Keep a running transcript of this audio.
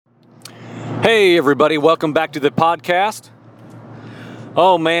Hey everybody, welcome back to the podcast.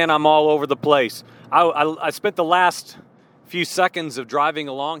 Oh man, I'm all over the place. I spent the last few seconds of driving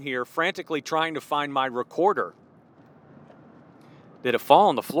along here frantically trying to find my recorder. Did it fall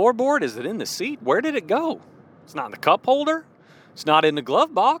on the floorboard? Is it in the seat? Where did it go? It's not in the cup holder. It's not in the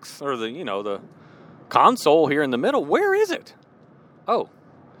glove box or the console here in the middle. Where is it? Oh,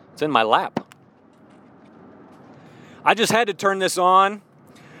 it's in my lap. I just had to turn this on.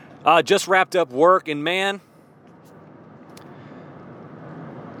 Just wrapped up work, and man,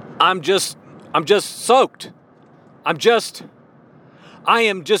 I'm just soaked. I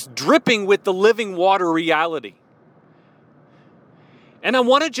am just dripping with the living water reality. And I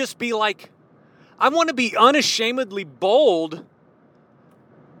want to just be I want to be unashamedly bold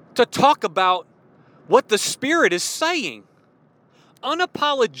to talk about what the Spirit is saying.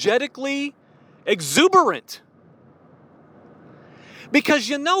 Unapologetically exuberant. Because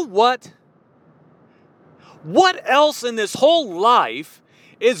you know what? What else in this whole life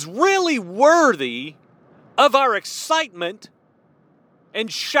is really worthy of our excitement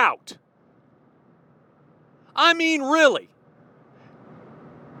and shout? I mean, really.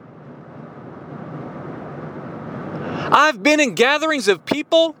 I've been in gatherings of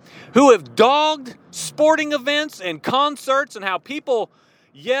people who have dogged sporting events and concerts and how people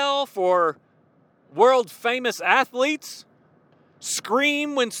yell for world famous athletes.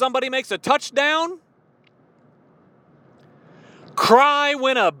 Scream when somebody makes a touchdown. Cry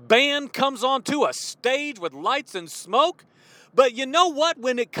when a band comes onto a stage with lights and smoke. But you know what?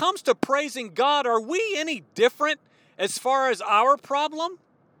 When it comes to praising God, are we any different as far as our problem?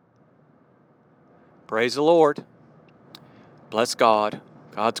 Praise the Lord. Bless God.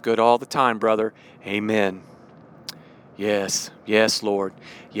 God's good all the time, brother. Amen. Yes, Lord.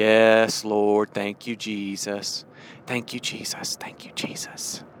 Yes, Lord. Thank you, Jesus. Thank you, Jesus. Thank you,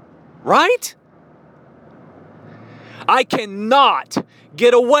 Jesus. Right? I cannot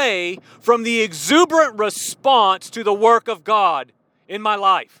get away from the exuberant response to the work of God in my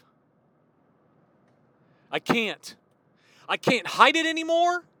life. I can't. I can't hide it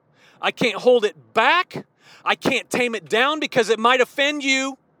anymore. I can't hold it back. I can't tame it down because it might offend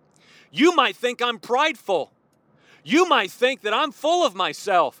you. You might think I'm prideful. You might think that I'm full of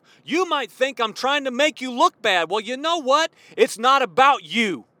myself. You might think I'm trying to make you look bad. Well, you know what? It's not about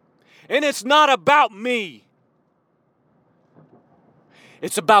you. And it's not about me.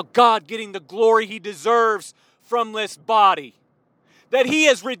 It's about God getting the glory He deserves from this body. That He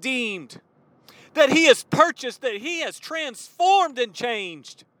has redeemed. That He has purchased. That He has transformed and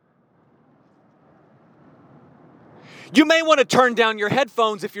changed. You may want to turn down your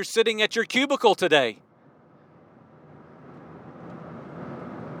headphones if you're sitting at your cubicle today.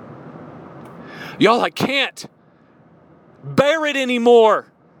 Y'all, I can't bear it anymore.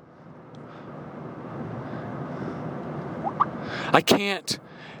 I can't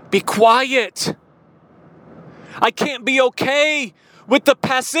be quiet. I can't be okay with the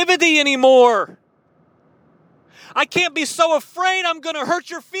passivity anymore. I can't be so afraid I'm going to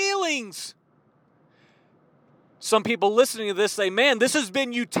hurt your feelings. Some people listening to this say, man, this has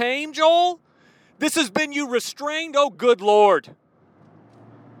been you tamed, Joel? This has been you restrained? Oh, good Lord.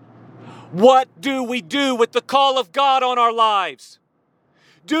 What do we do with the call of God on our lives?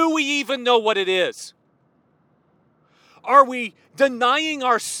 Do we even know what it is? Are we denying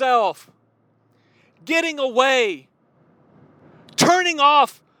ourselves, getting away, turning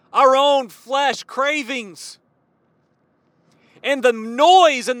off our own flesh cravings, and the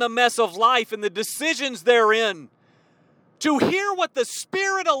noise and the mess of life and the decisions therein to hear what the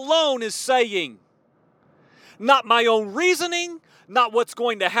Spirit alone is saying? Not my own reasoning, not what's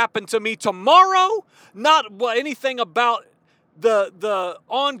going to happen to me tomorrow, not anything about the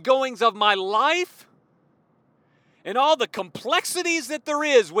ongoings of my life, and all the complexities that there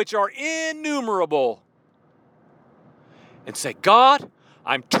is, which are innumerable. And say, God,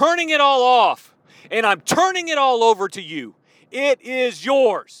 I'm turning it all off, and I'm turning it all over to you. It is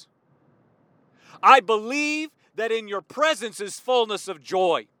yours. I believe that in your presence is fullness of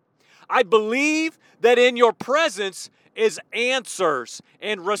joy. I believe that in your presence is answers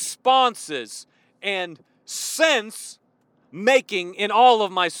and responses and sense making in all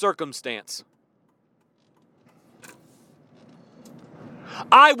of my circumstance.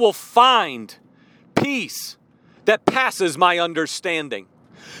 I will find peace that passes my understanding.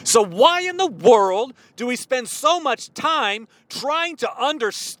 So why in the world do we spend so much time trying to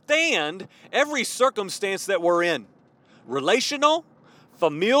understand every circumstance that we're in? Relational,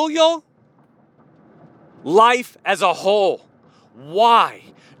 familial, life as a whole. Why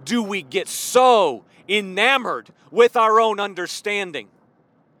do we get so enamored with our own understanding?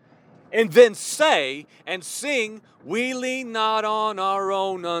 and then say and sing, we lean not on our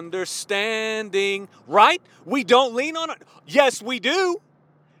own understanding, right? We don't lean on it. Yes, we do.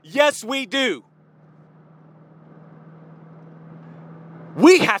 Yes, we do.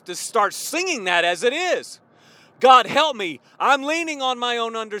 We have to start singing that as it is. God, help me. I'm leaning on my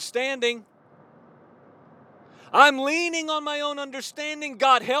own understanding. I'm leaning on my own understanding.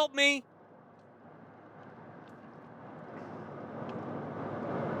 God, help me.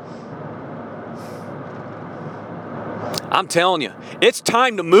 I'm telling you, it's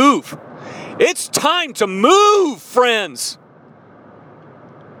time to move. It's time to move, friends.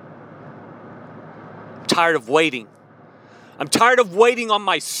 I'm tired of waiting. I'm tired of waiting on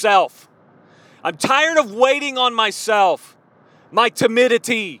myself. I'm tired of waiting on myself. My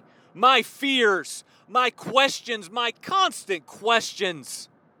timidity, my fears, my questions, my constant questions.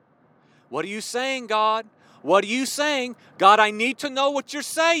 What are you saying, God? What are you saying? God, I need to know what you're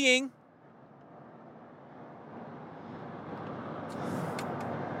saying.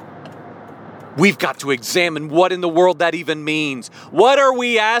 We've got to examine what in the world that even means. What are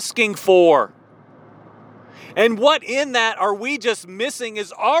we asking for? And what in that are we just missing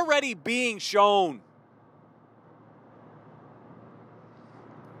is already being shown.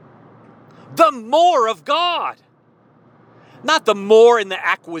 The more of God. Not the more in the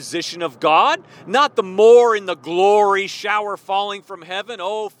acquisition of God. Not the more in the glory shower falling from heaven.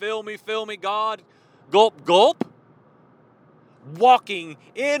 Oh, fill me, God. Gulp, gulp. Walking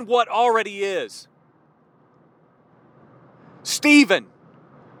in what already is. Stephen,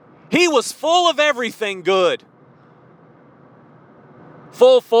 he was full of everything good.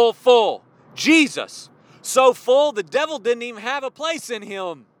 Full. Jesus, so full the devil didn't even have a place in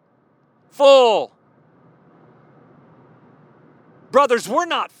him. Full. Brothers, we're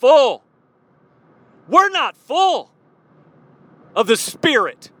not full. We're not full of the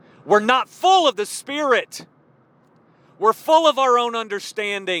Spirit. We're not full of the Spirit. We're full of our own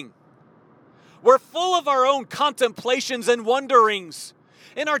understanding. We're full of our own contemplations and wonderings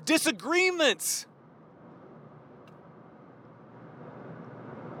and our disagreements.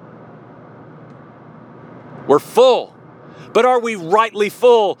 We're full. But are we rightly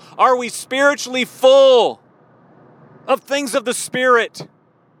full? Are we spiritually full of things of the Spirit?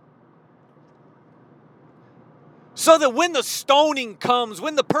 So that when the stoning comes,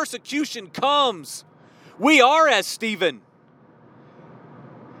 when the persecution comes, we are as Stephen.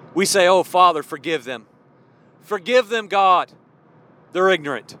 We say, oh, Father, forgive them. Forgive them, God. They're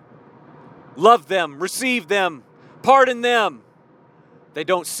ignorant. Love them. Receive them. Pardon them. They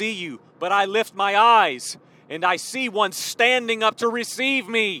don't see you, but I lift my eyes and I see one standing up to receive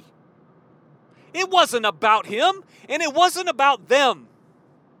me. It wasn't about him and it wasn't about them.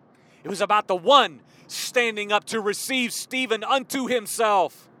 It was about the one standing up to receive Stephen unto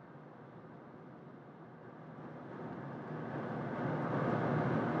himself.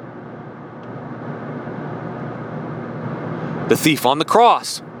 The thief on the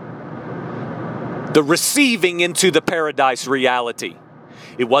cross. The receiving into the paradise reality.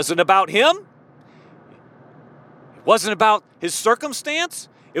 It wasn't about him. It wasn't about his circumstance.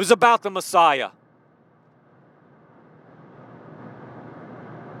 It was about the Messiah.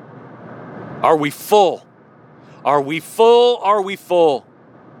 Are we full? Are we full? Are we full?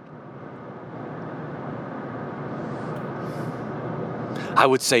 I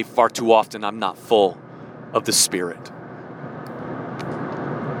would say far too often I'm not full of the Spirit.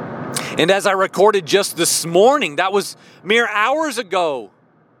 And as I recorded just this morning, that was mere hours ago,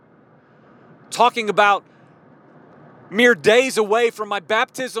 talking about mere days away from my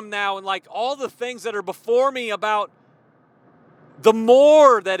baptism now and like all the things that are before me, about the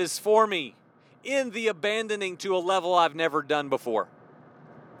more that is for me in the abandoning to a level I've never done before,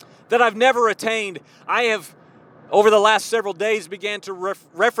 that I've never attained. I have, over the last several days, began to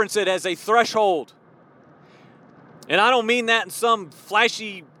reference it as a threshold. And I don't mean that in some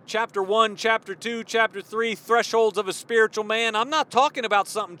flashy chapter 1, chapter 2, chapter 3 thresholds of a spiritual man. I'm not talking about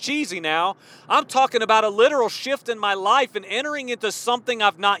something cheesy now. I'm talking about a literal shift in my life and entering into something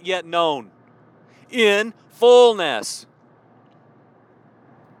I've not yet known in fullness.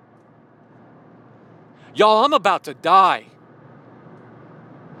 Y'all, I'm about to die.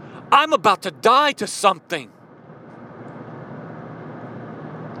 I'm about to die to something.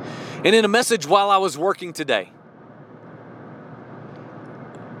 And in a message while I was working today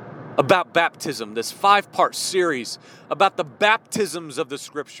about baptism, this 5-part series about the baptisms of the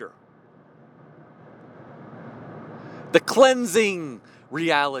Scripture, the cleansing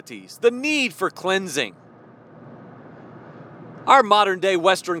realities, the need for cleansing. Our modern day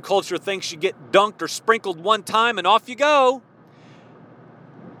Western culture thinks you get dunked or sprinkled one time and off you go.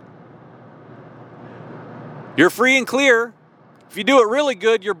 You're free and clear. If you do it really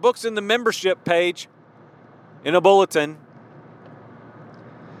good, your book's in the membership page in a bulletin.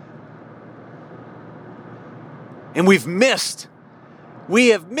 And we have missed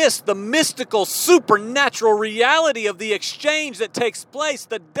the mystical, supernatural reality of the exchange that takes place,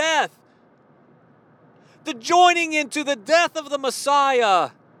 the death, the joining into the death of the Messiah.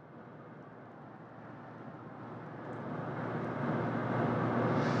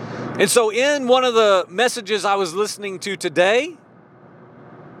 And so in one of the messages I was listening to today,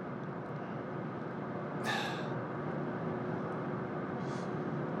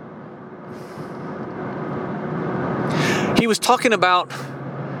 he was talking about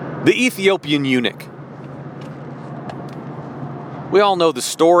the Ethiopian eunuch. We all know the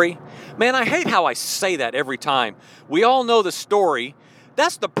story. Man, I hate how I say that every time. We all know the story.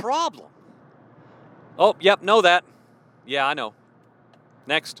 That's the problem. Oh, yep, know that. Yeah, I know.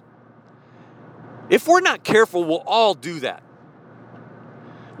 Next. If we're not careful, we'll all do that.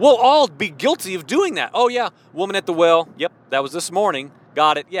 We'll all be guilty of doing that. Oh, yeah, woman at the well. Yep, that was this morning.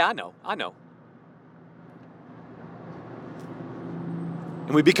 Got it. Yeah, I know.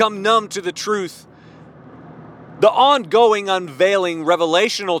 And we become numb to the truth, the ongoing, unveiling,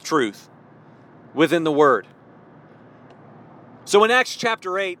 revelational truth within the Word. So in Acts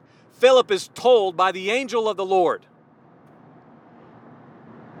chapter 8, Philip is told by the angel of the Lord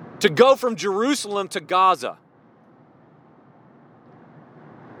to go from Jerusalem to Gaza.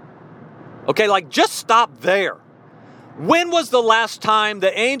 Okay, just stop there. When was the last time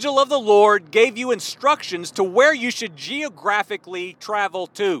the angel of the Lord gave you instructions to where you should geographically travel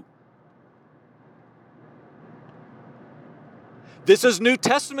to? This is New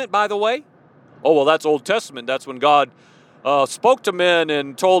Testament, by the way. Oh, well, that's Old Testament. That's when God spoke to men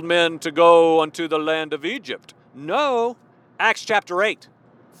and told men to go unto the land of Egypt. No. Acts chapter 8.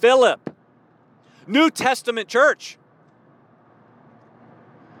 Philip. New Testament church.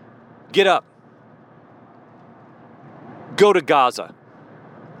 Get up. Go to Gaza.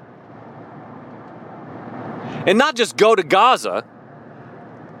 And not just go to Gaza,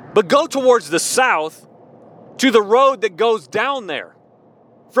 but go towards the south to the road that goes down there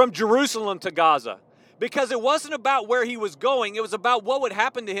from Jerusalem to Gaza. Because it wasn't about where he was going, it was about what would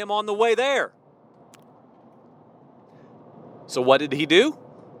happen to him on the way there. So what did he do?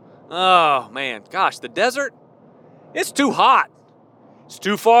 Oh man, gosh, the desert, it's too hot. It's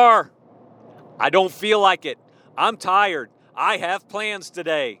too far. I don't feel like it. I'm tired. I have plans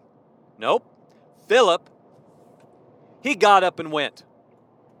today. Nope. Philip, he got up and went.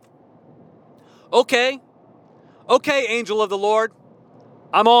 Okay, angel of the Lord,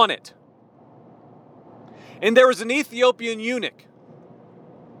 I'm on it. And there was an Ethiopian eunuch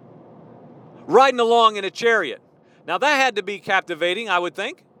riding along in a chariot. Now that had to be captivating, I would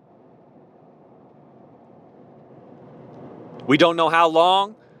think. We don't know how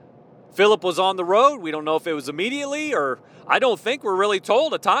long Philip was on the road. We don't know if it was immediately, or I don't think we're really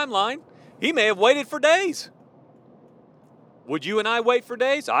told a timeline. He may have waited for days. Would you and I wait for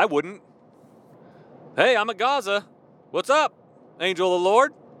days? I wouldn't. Hey, I'm at Gaza. What's up, angel of the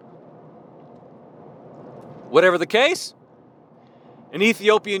Lord? Whatever the case, an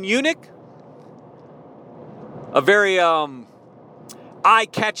Ethiopian eunuch, a very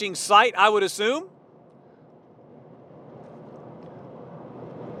eye-catching sight, I would assume.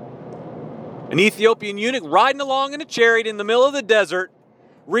 An Ethiopian eunuch riding along in a chariot in the middle of the desert,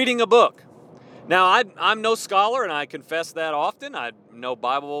 reading a book. Now, I'm no scholar, and I confess that often. I'm no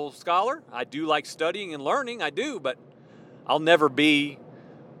Bible scholar. I do like studying and learning, I do, but I'll never be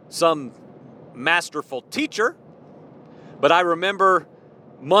some masterful teacher. But I remember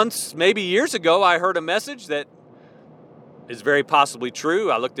months, maybe years ago, I heard a message that is very possibly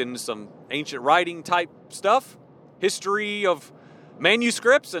true. I looked into some ancient writing type stuff, history of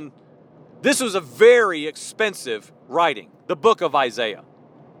manuscripts, and this was a very expensive writing, the book of Isaiah.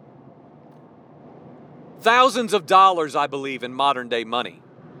 Thousands of dollars, I believe, in modern day money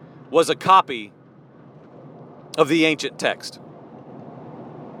was a copy of the ancient text.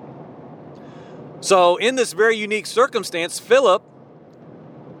 So in this very unique circumstance, Philip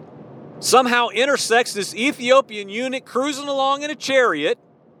somehow intersects this Ethiopian eunuch cruising along in a chariot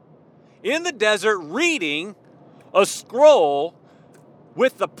in the desert reading a scroll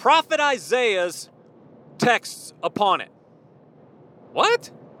with the prophet Isaiah's texts upon it.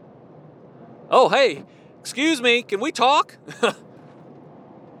 What? Oh, hey, excuse me, can we talk?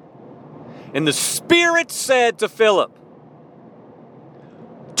 And the Spirit said to Philip,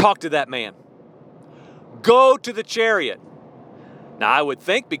 talk to that man. Go to the chariot. Now, I would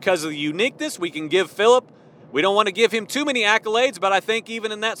think because of the uniqueness, we can give Philip We don't want to give him too many accolades, but I think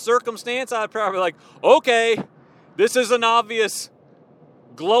even in that circumstance, I'd probably be like, okay, this is an obvious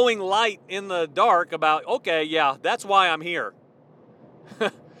glowing light in the dark about, okay, yeah, that's why I'm here.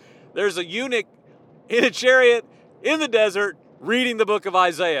 There's a eunuch in a chariot in the desert reading the book of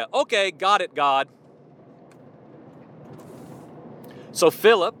Isaiah. Okay, got it, God. So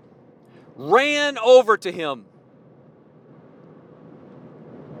Philip ran over to him,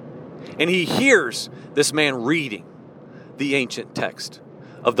 and he hears this man reading the ancient text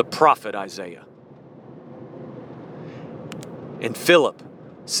of the prophet Isaiah. And Philip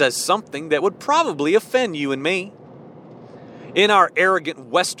says something that would probably offend you and me in our arrogant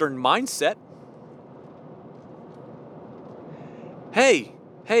Western mindset. Hey,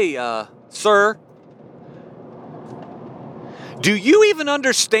 sir, do you even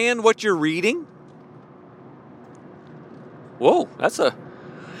understand what you're reading? Whoa, that's a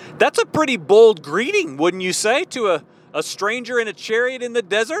pretty bold greeting, wouldn't you say, to a stranger in a chariot in the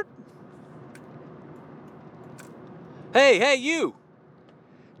desert? Hey, you.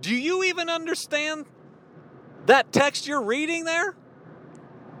 Do you even understand that text you're reading there?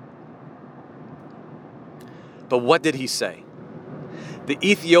 But what did he say? The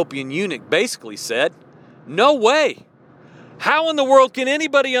Ethiopian eunuch basically said, no way. How in the world can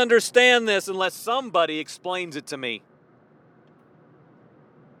anybody understand this unless somebody explains it to me?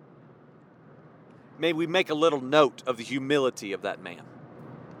 May we make a little note of the humility of that man.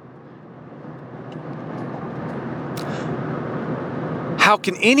 How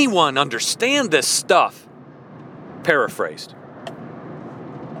can anyone understand this stuff? Paraphrased.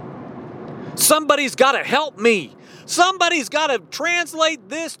 Somebody's got to help me. Somebody's got to translate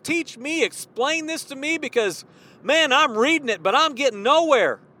this, teach me, explain this to me because, man, I'm reading it, but I'm getting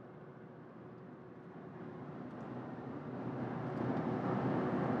nowhere.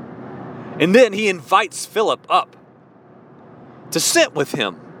 And then he invites Philip up to sit with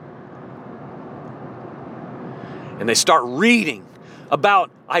him. And they start reading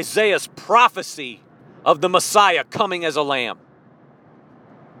about Isaiah's prophecy of the Messiah coming as a lamb.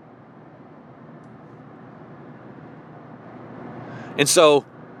 And so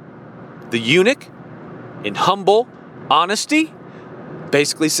the eunuch, in humble honesty,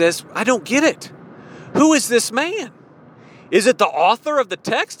 basically says, I don't get it. Who is this man? Is it the author of the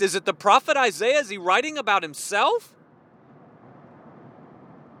text? Is it the prophet Isaiah? Is he writing about himself?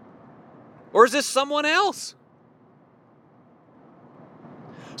 Or is this someone else?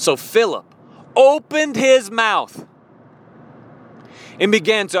 So Philip opened his mouth and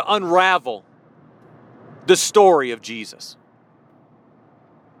began to unravel the story of Jesus.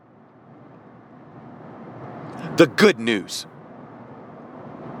 The good news.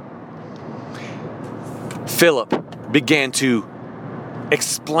 Philip began to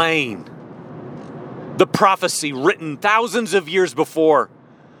explain the prophecy written thousands of years before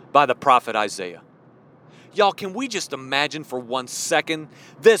by the prophet Isaiah. Y'all, can we just imagine for 1 second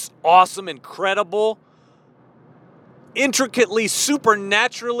this awesome, incredible, intricately,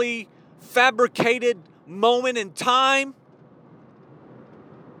 supernaturally fabricated moment in time?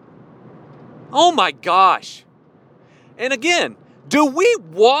 Oh my gosh. And again, do we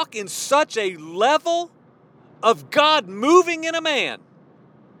walk in such a level of God moving in a man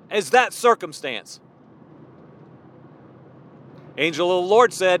as that circumstance? Angel of the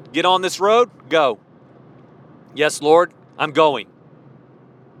Lord said, get on this road, go. Yes, Lord, I'm going.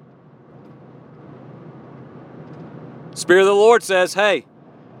 Spirit of the Lord says, hey,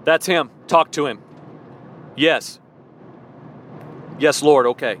 that's him. Talk to him. Yes. Yes, Lord,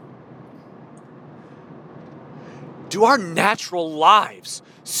 okay. Do our natural lives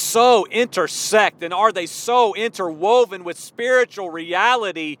so intersect and are they so interwoven with spiritual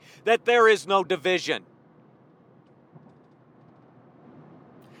reality that there is no division?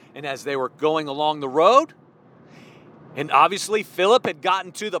 And as they were going along the road, and obviously Philip had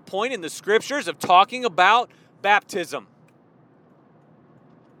gotten to the point in the scriptures of talking about baptism.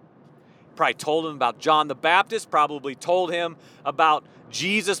 Probably told him about John the Baptist, probably told him about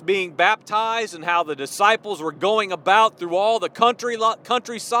Jesus being baptized and how the disciples were going about through all the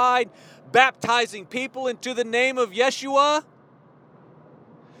countryside, baptizing people into the name of Yeshua.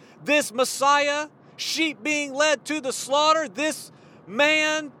 This Messiah, sheep being led to the slaughter, this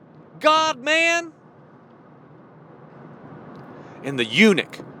man, God-man. And the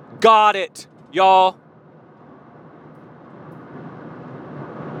eunuch got it, y'all.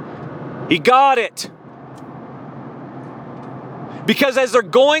 He got it. Because as they're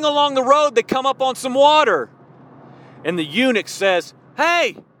going along the road, they come up on some water. And the eunuch says,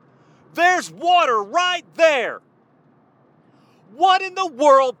 hey, there's water right there. What in the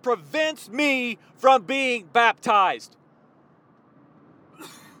world prevents me from being baptized?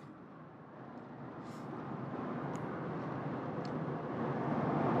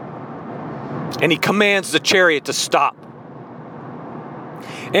 And he commands the chariot to stop.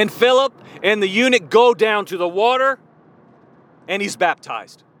 And Philip and the eunuch go down to the water, and he's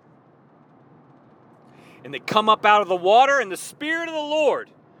baptized. And they come up out of the water, and the Spirit of the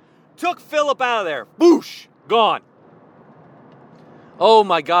Lord took Philip out of there. Boosh! Gone. Oh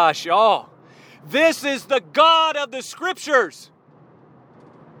my gosh, y'all. This is the God of the Scriptures.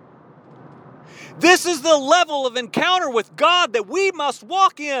 This is the level of encounter with God that we must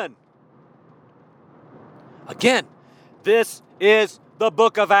walk in. Again, this is the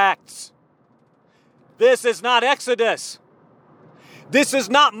book of Acts. This is not Exodus. This is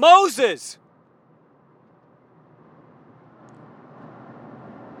not Moses.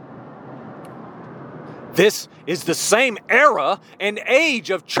 This is the same era and age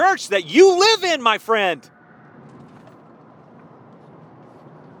of church that you live in, my friend.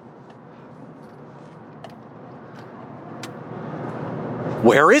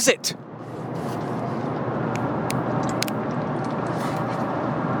 Where is it?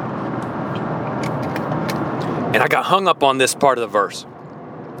 And I got hung up on this part of the verse,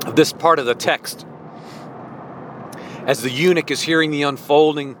 this part of the text. As the eunuch is hearing the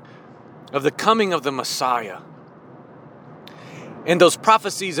unfolding of the coming of the Messiah. And those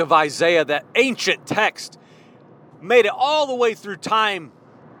prophecies of Isaiah, that ancient text, made it all the way through time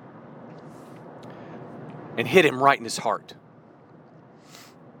and hit him right in his heart.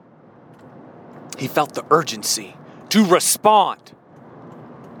 He felt the urgency to respond.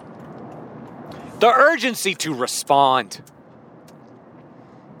 The urgency to respond.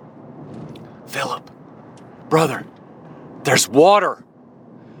 Philip, brother, there's water.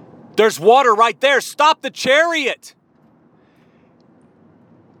 There's water right there. Stop the chariot.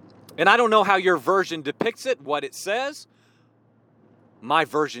 And I don't know how your version depicts it, what it says. My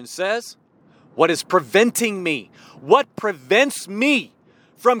version says, what is preventing me? What prevents me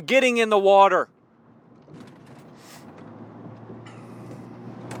from getting in the water?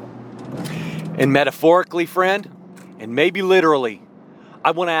 And metaphorically, friend, and maybe literally,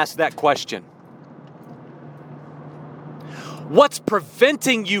 I want to ask that question. What's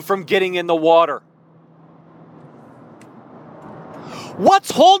preventing you from getting in the water?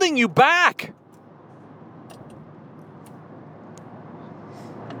 What's holding you back?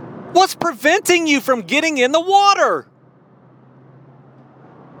 What's preventing you from getting in the water?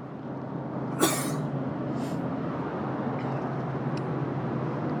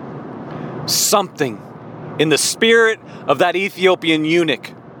 Something in the spirit of that Ethiopian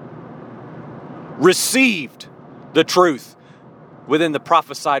eunuch received the truth within the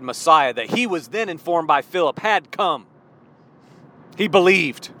prophesied Messiah that he was then informed by Philip had come. He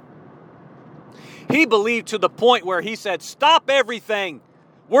believed. He believed to the point where he said, stop everything.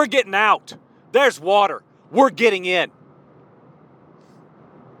 We're getting out. There's water. We're getting in.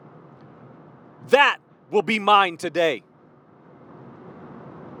 That will be mine today.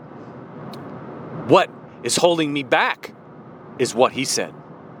 What is holding me back is what he said.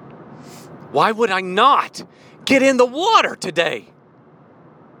 Why would I not get in the water today?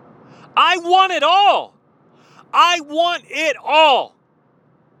 I want it all. I want it all.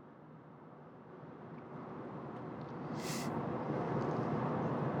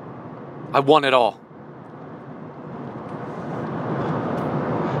 I want it all.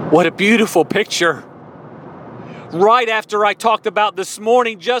 What a beautiful picture. Right after I talked about this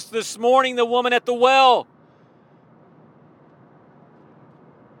morning, just this morning, the woman at the well.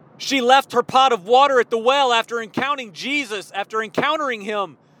 She left her pot of water at the well after encountering Jesus, after encountering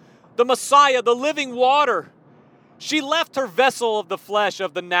him, the Messiah, the living water. She left her vessel of the flesh,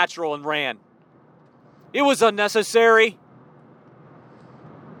 of the natural, and ran. It was unnecessary.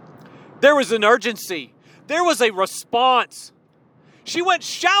 There was an urgency. There was a response. She went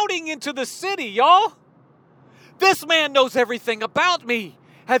shouting into the city, y'all. This man knows everything about me.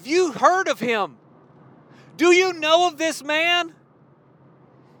 Have you heard of him? Do you know of this man?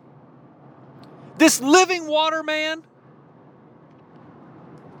 This living water man?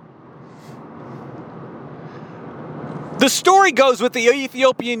 The story goes with the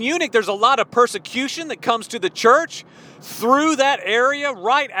Ethiopian eunuch, there's a lot of persecution that comes to the church through that area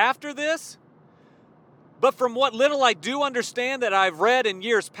right after this. But from what little I do understand that I've read in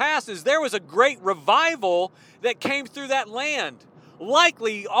years past is there was a great revival that came through that land,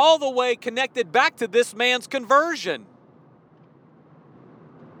 likely all the way connected back to this man's conversion.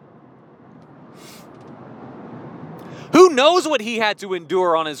 Who knows what he had to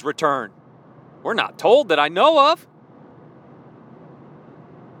endure on his return? We're not told that I know of.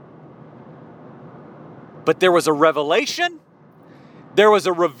 But there was a revelation. There was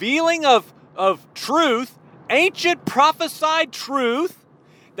a revealing of truth, ancient prophesied truth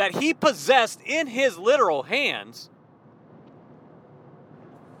that he possessed in his literal hands.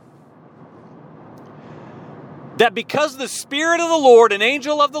 That because the Spirit of the Lord, an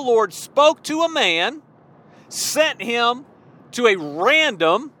angel of the Lord, spoke to a man, sent him to a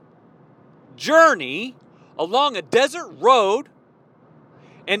random journey along a desert road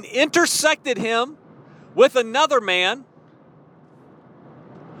and intersected him with another man,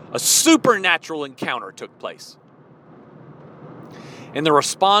 a supernatural encounter took place. And the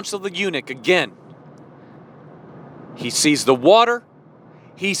response of the eunuch, again, he sees the water.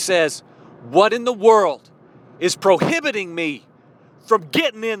 He says, what in the world is prohibiting me from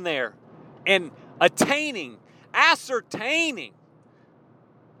getting in there and ascertaining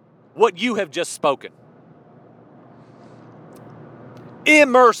what you have just spoken?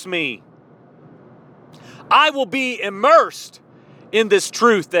 Immerse me. I will be immersed in this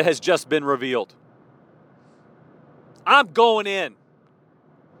truth that has just been revealed. I'm going in.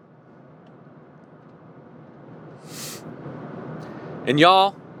 And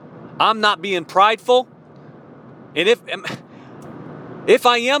y'all, I'm not being prideful. And if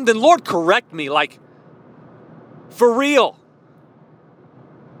I am, then Lord, correct me, like, for real.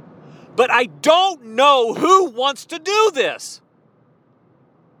 But I don't know who wants to do this,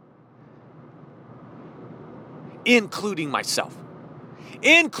 including myself,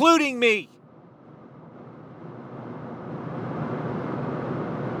 including me.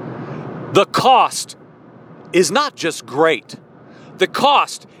 The cost is not just great. The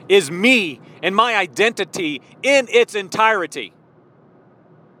cost is me and my identity in its entirety.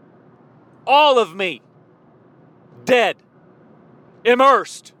 All of me, dead,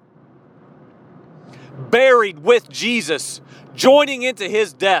 immersed, buried with Jesus, joining into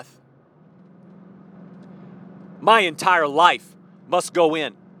his death. My entire life must go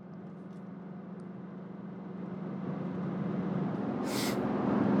in.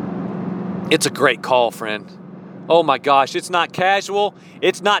 It's a great call, friend. Oh my gosh, it's not casual.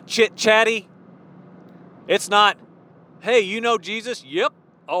 It's not chit-chatty. It's not, hey, you know Jesus? Yep.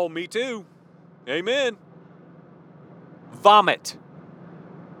 Oh, me too. Amen. Vomit.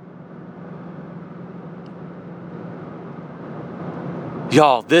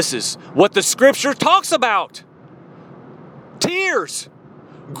 Y'all, this is what the scripture talks about. Tears,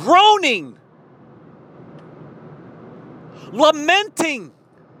 groaning, lamenting,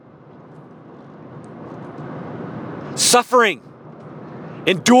 suffering,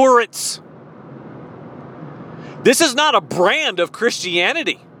 endurance. This is not a brand of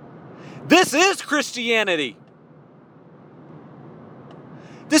Christianity. This is Christianity.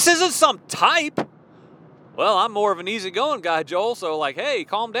 This isn't some type. Well, I'm more of an easygoing guy, Joel, so like, hey,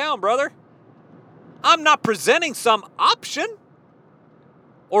 calm down, brother. I'm not presenting some option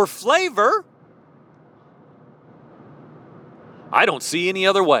or flavor. I don't see any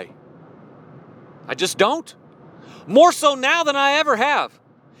other way. I just don't. More so now than I ever have.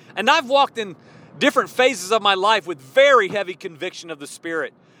 And I've walked in different phases of my life with very heavy conviction of the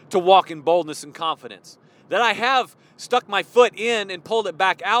Spirit to walk in boldness and confidence that I have stuck my foot in and pulled it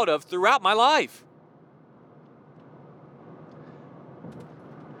back out of throughout my life.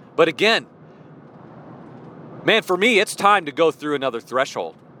 But again, man, for me, it's time to go through another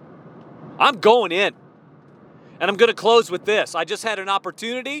threshold. I'm going in. And I'm going to close with this. I just had an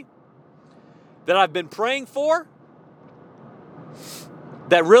opportunity that I've been praying for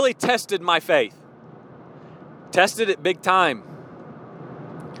that really tested my faith. Tested it big time.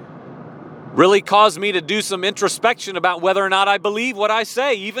 Really caused me to do some introspection about whether or not I believe what I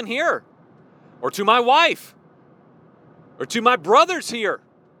say, even here, or to my wife, or to my brothers here.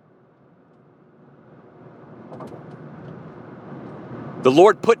 The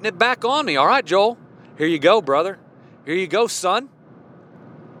Lord putting it back on me. All right, Joel, here you go, brother. Here you go, son.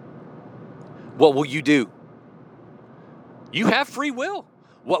 What will you do? You have free will.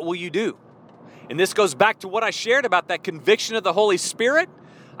 What will you do? And this goes back to what I shared about that conviction of the Holy Spirit.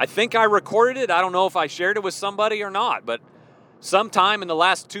 I think I recorded it. I don't know if I shared it with somebody or not, but sometime in the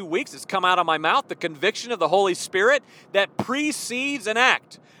last 2 weeks, it's come out of my mouth, the conviction of the Holy Spirit that precedes an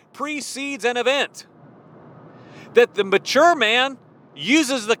act, precedes an event. That the mature man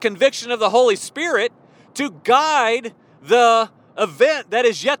uses the conviction of the Holy Spirit to guide the event that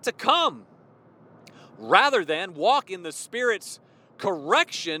is yet to come, rather than walk in the Spirit's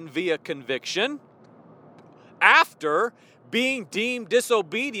correction via conviction after being deemed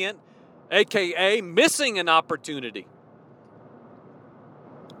disobedient, aka missing an opportunity.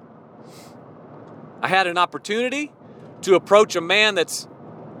 I had an opportunity to approach a man that's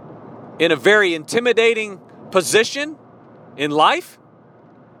in a very intimidating position in life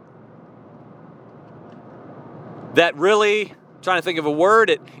that really, I'm trying to think of a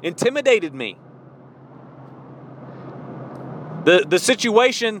word, it intimidated me. The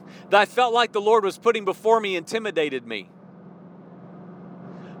situation that I felt like the Lord was putting before me intimidated me.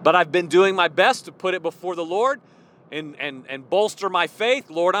 But I've been doing my best to put it before the Lord and bolster my faith.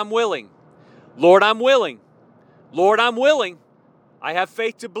 Lord, I'm willing. Lord, I'm willing. Lord, I'm willing. I have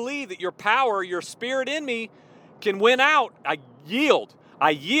faith to believe that your power, your spirit in me can win out. I yield.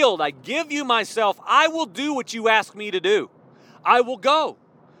 I yield. I give you myself. I will do what you ask me to do. I will go.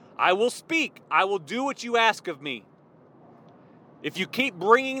 I will speak. I will do what you ask of me. If you keep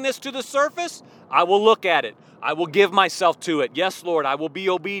bringing this to the surface, I will look at it. I will give myself to it. Yes, Lord, I will be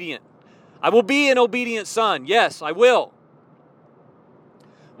obedient. I will be an obedient son. Yes, I will.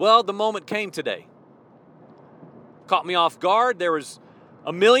 Well, the moment came today. Caught me off guard. There was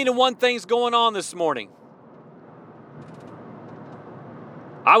 1,000,001 things going on this morning.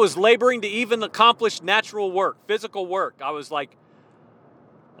 I was laboring to even accomplish natural work, physical work. I was like,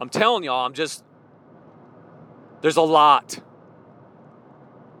 I'm telling y'all, there's a lot.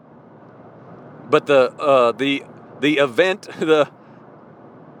 But the event,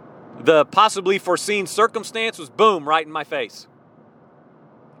 the possibly foreseen circumstance was boom, right in my face.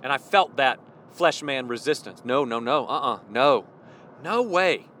 And I felt that flesh man resistance. No,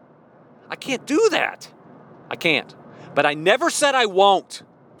 way. I can't do that. I can't. But I never said I won't.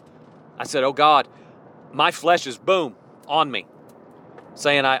 I said, oh God, my flesh is boom, on me.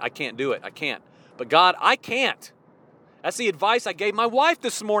 Saying I can't do it. I can't. But God, I can't. That's the advice I gave my wife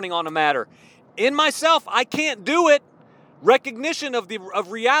this morning on a matter. In myself, I can't do it. Recognition of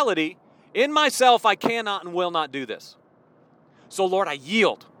reality. In myself, I cannot and will not do this. So Lord, I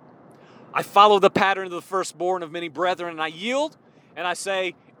yield. I follow the pattern of the firstborn of many brethren, and I yield, and I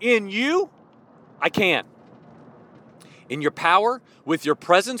say, in you, I can. In your power, with your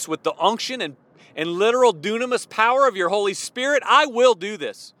presence, with the unction and literal dunamis power of your Holy Spirit, I will do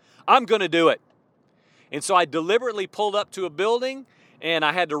this. I'm going to do it. And so I deliberately pulled up to a building, and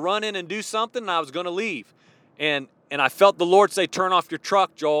I had to run in and do something, and I was going to leave. And I felt the Lord say, turn off your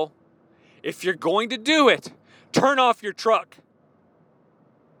truck, Joel. If you're going to do it, turn off your truck.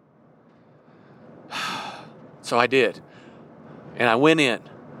 So I did. And I went in.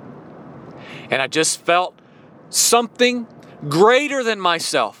 And I just felt something greater than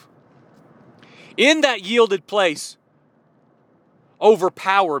myself in that yielded place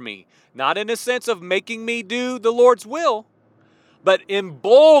overpower me. Not in a sense of making me do the Lord's will, but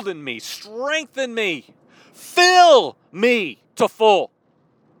embolden me, strengthen me, fill me to full.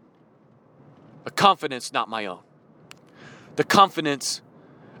 A confidence not my own. The confidence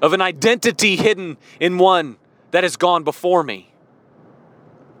of an identity hidden in one that has gone before me.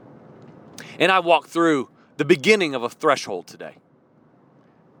 And I walked through the beginning of a threshold today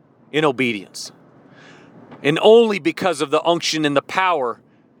in obedience. And only because of the unction and the power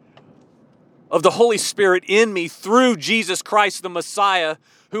of the Holy Spirit in me through Jesus Christ the Messiah,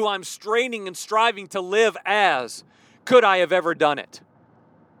 who I'm straining and striving to live as, could I have ever done it.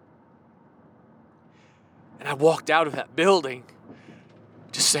 And I walked out of that building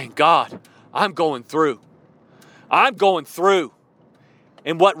just saying, God, I'm going through. I'm going through.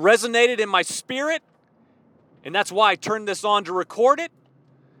 And what resonated in my spirit, and that's why I turned this on to record it,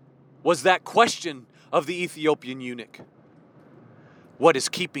 was that question of the Ethiopian eunuch. What is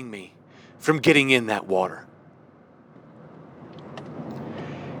keeping me from getting in that water?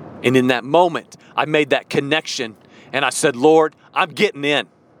 And in that moment, I made that connection and I said, Lord, I'm getting in.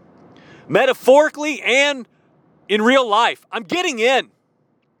 Metaphorically and in real life, I'm getting in.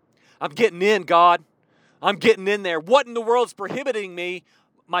 I'm getting in, God. I'm getting in there. What in the world's prohibiting me?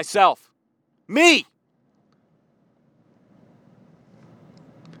 Myself. Me.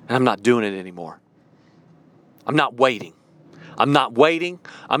 And I'm not doing it anymore. I'm not waiting. I'm not waiting.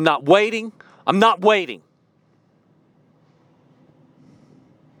 I'm not waiting. I'm not waiting.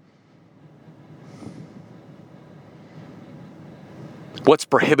 What's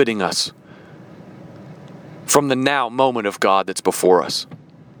prohibiting us from the now moment of God that's before us?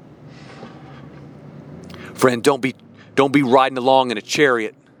 Friend, don't be riding along in a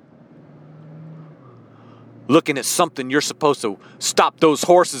chariot looking at something you're supposed to stop those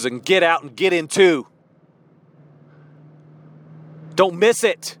horses and get out and get into. Don't miss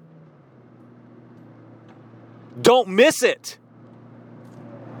it. Don't miss it.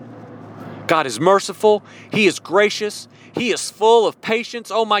 God is merciful. He is gracious. He is full of patience.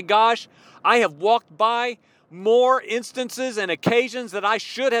 Oh my gosh, I have walked by more instances and occasions that I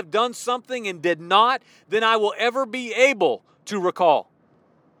should have done something and did not than I will ever be able to recall.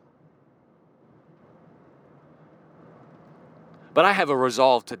 But I have a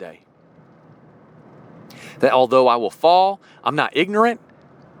resolve today that although I will fall, I'm not ignorant.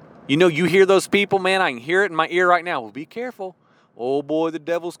 You know, you hear those people, man, I can hear it in my ear right now. Well, be careful. Oh boy, the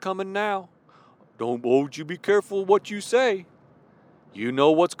devil's coming now. Won't you be careful what you say? You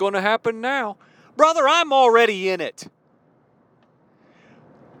know what's going to happen now. Brother, I'm already in it.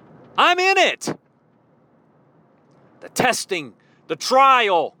 I'm in it. The testing, the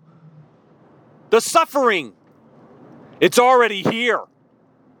trial, the suffering, it's already here.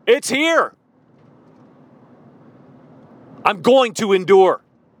 It's here. I'm going to endure.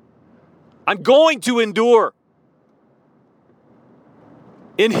 I'm going to endure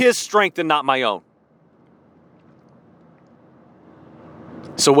in His strength and not my own.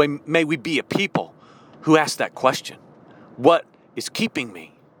 So may we be a people who ask that question. What is keeping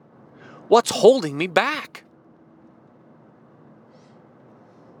me? What's holding me back?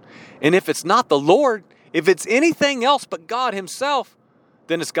 And if it's not the Lord, if it's anything else but God Himself,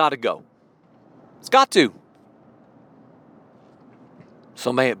 then it's got to go. It's got to.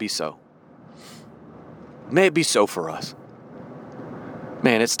 So may it be so. May it be so for us.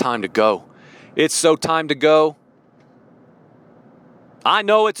 Man, it's time to go. It's so time to go. I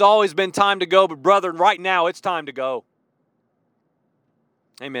know it's always been time to go, but brother, right now it's time to go.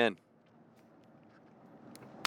 Amen.